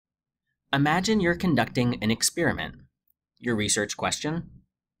Imagine you're conducting an experiment. Your research question: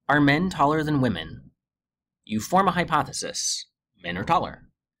 are men taller than women? You form a hypothesis. Men are taller.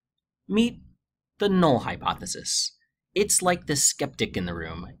 Meet the null hypothesis. It's like the skeptic in the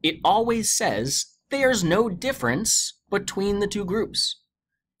room. It always says there's no difference between the two groups.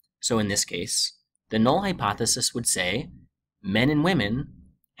 So in this case, the null hypothesis would say men and women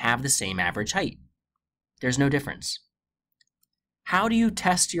have the same average height. There's no difference. How do you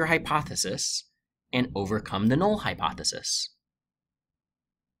test your hypothesis and overcome the null hypothesis?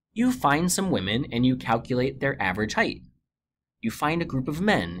 You find some women and you calculate their average height. You find a group of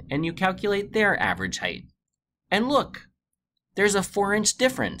men and you calculate their average height. And look, there's a 4-inch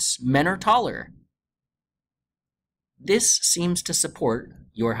difference. Men are taller. This seems to support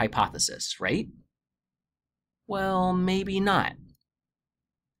your hypothesis, right? Well, maybe not.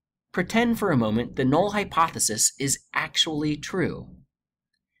 Pretend for a moment the null hypothesis is actually true.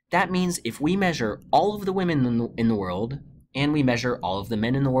 That means if we measure all of the women in the world and we measure all of the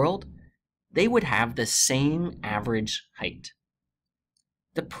men in the world, they would have the same average height.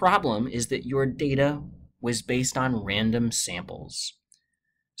 The problem is that your data was based on random samples.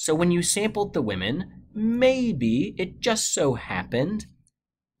 So when you sampled the women, maybe it just so happened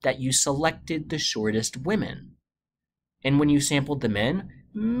that you selected the shortest women. And when you sampled the men,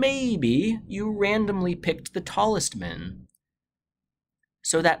 maybe you randomly picked the tallest men.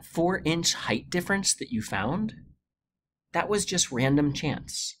 So that 4-inch height difference that you found, that was just random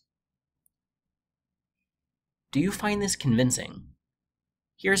chance. Do you find this convincing?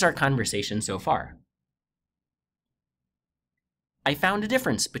 Here's our conversation so far. I found a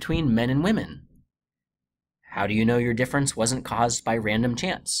difference between men and women. How do you know your difference wasn't caused by random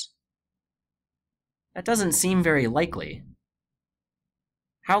chance? That doesn't seem very likely.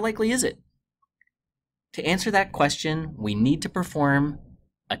 How likely is it? To answer that question, we need to perform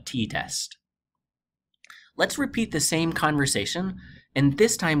a t-test. Let's repeat the same conversation, and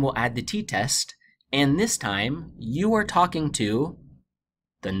this time we'll add the t-test, and this time you are talking to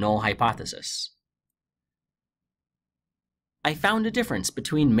the null hypothesis. I found a difference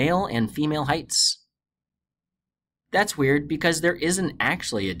between male and female heights. That's weird because there isn't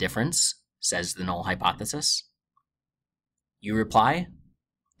actually a difference, says the null hypothesis. You reply,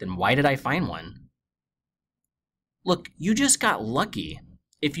 then why did I find one? Look, you just got lucky.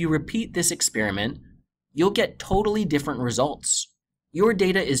 If you repeat this experiment, you'll get totally different results. Your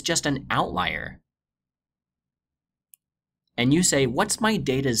data is just an outlier. And you say, what's my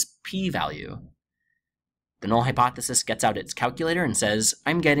data's p-value? The null hypothesis gets out its calculator and says,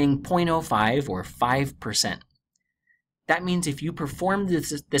 I'm getting 0.05 or 5%. That means if you performed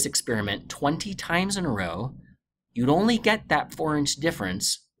this experiment 20 times in a row, you'd only get that 4-inch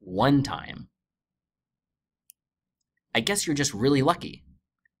difference one time. I guess you're just really lucky.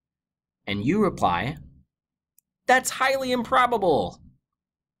 And you reply, that's highly improbable.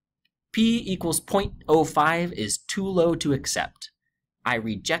 P equals 0.05 is too low to accept. I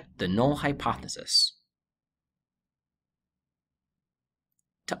reject the null hypothesis.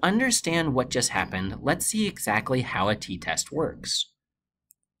 To understand what just happened, let's see exactly how a t-test works.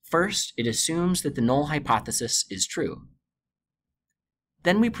 First, it assumes that the null hypothesis is true.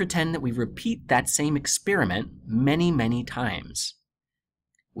 Then we pretend that we repeat that same experiment many, many times.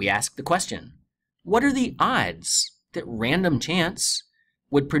 We ask the question, what are the odds that random chance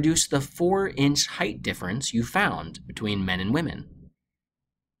would produce the 4-inch height difference you found between men and women?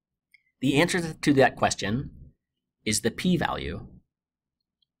 The answer to that question is the p-value.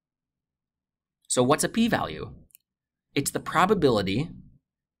 So what's a p-value? It's the probability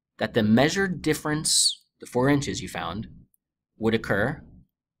that the measured difference, the 4 inches you found, would occur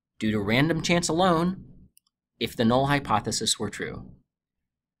due to random chance alone if the null hypothesis were true.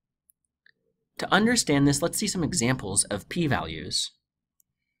 To understand this, let's see some examples of p-values.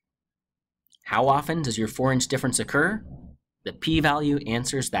 How often does your 4-inch difference occur? The p-value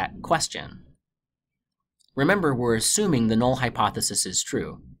answers that question. Remember, we're assuming the null hypothesis is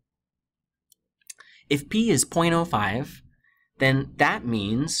true. If p is 0.05, then that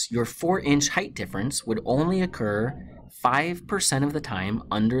means your 4-inch height difference would only occur 5% of the time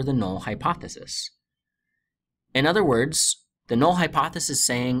under the null hypothesis. In other words, the null hypothesis is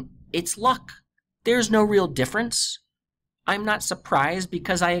saying, it's luck. There's no real difference. I'm not surprised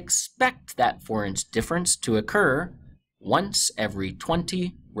because I expect that 4-inch difference to occur once every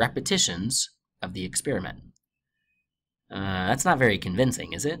 20 repetitions of the experiment. That's not very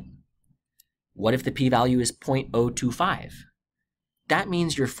convincing, is it? What if the p-value is 0.025? That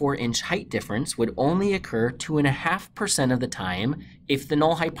means your 4-inch height difference would only occur 2.5% of the time if the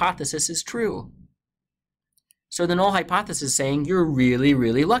null hypothesis is true. So the null hypothesis is saying you're really,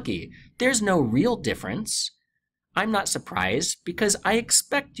 really lucky. There's no real difference. I'm not surprised because I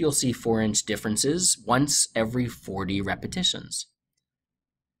expect you'll see 4-inch differences once every 40 repetitions.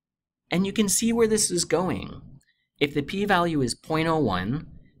 And you can see where this is going. If the p-value is 0.01,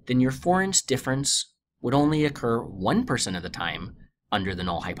 then your 4-inch difference would only occur 1% of the time under the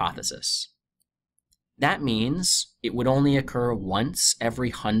null hypothesis. That means it would only occur once every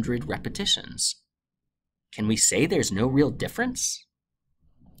 100 repetitions. Can we say there's no real difference?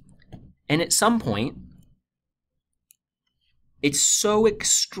 And at some point, it's so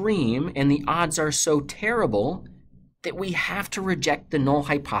extreme and the odds are so terrible that we have to reject the null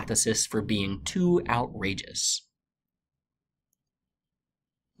hypothesis for being too outrageous.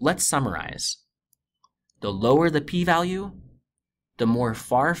 Let's summarize. The lower the p-value, the more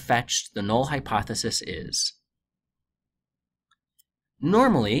far-fetched the null hypothesis is.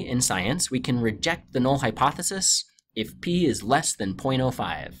 Normally, in science, we can reject the null hypothesis if p is less than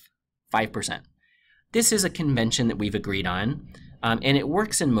 0.05, 5%. This is a convention that we've agreed on, and it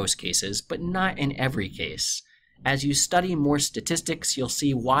works in most cases, but not in every case. As you study more statistics, you'll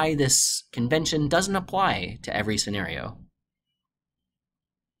see why this convention doesn't apply to every scenario.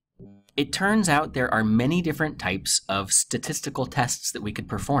 It turns out there are many different types of statistical tests that we could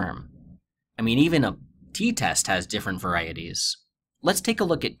perform. I mean, even a t-test has different varieties. Let's take a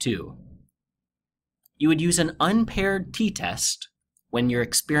look at two. You would use an unpaired t-test when your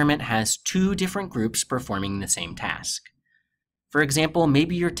experiment has two different groups performing the same task. For example,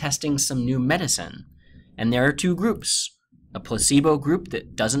 maybe you're testing some new medicine, and there are two groups, a placebo group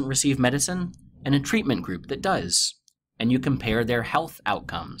that doesn't receive medicine and a treatment group that does, and you compare their health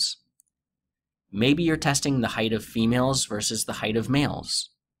outcomes. Maybe you're testing the height of females versus the height of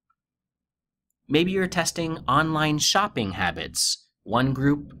males. Maybe you're testing online shopping habits. One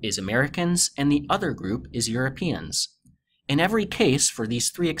group is Americans and the other group is Europeans. In every case for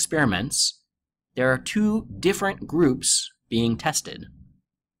these three experiments, there are two different groups being tested.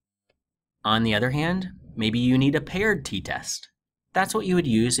 On the other hand, maybe you need a paired t-test. That's what you would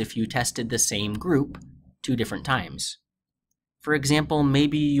use if you tested the same group 2 different times. For example,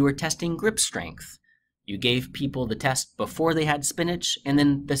 maybe you were testing grip strength. You gave people the test before they had spinach, and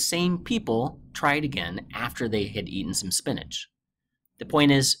then the same people tried again after they had eaten some spinach. The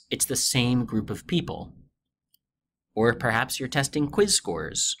point is, it's the same group of people. Or perhaps you're testing quiz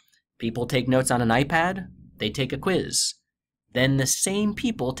scores. People take notes on an iPad, they take a quiz. Then the same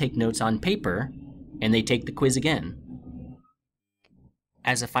people take notes on paper, and they take the quiz again.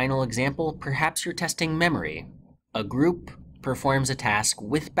 As a final example, perhaps you're testing memory. A group performs a task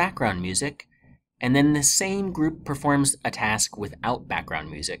with background music, and then the same group performs a task without background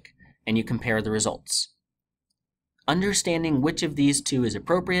music, and you compare the results. Understanding which of these two is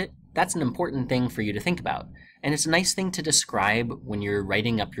appropriate, that's an important thing for you to think about, and it's a nice thing to describe when you're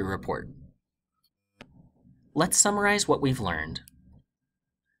writing up your report. Let's summarize what we've learned.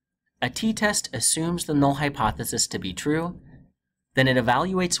 A t-test assumes the null hypothesis to be true, then it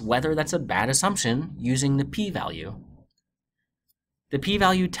evaluates whether that's a bad assumption using the p-value. The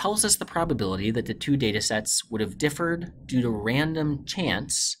p-value tells us the probability that the two datasets would have differed due to random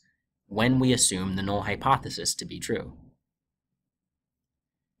chance when we assume the null hypothesis to be true.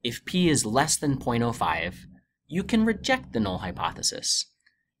 If p is less than 0.05, you can reject the null hypothesis.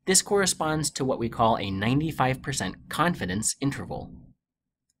 This corresponds to what we call a 95% confidence interval.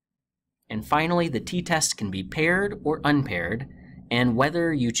 And finally, the t-test can be paired or unpaired, and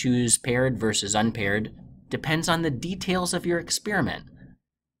whether you choose paired versus unpaired depends on the details of your experiment.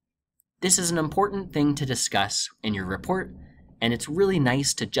 This is an important thing to discuss in your report, and it's really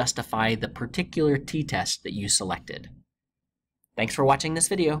nice to justify the particular t-test that you selected. Thanks for watching this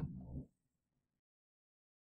video.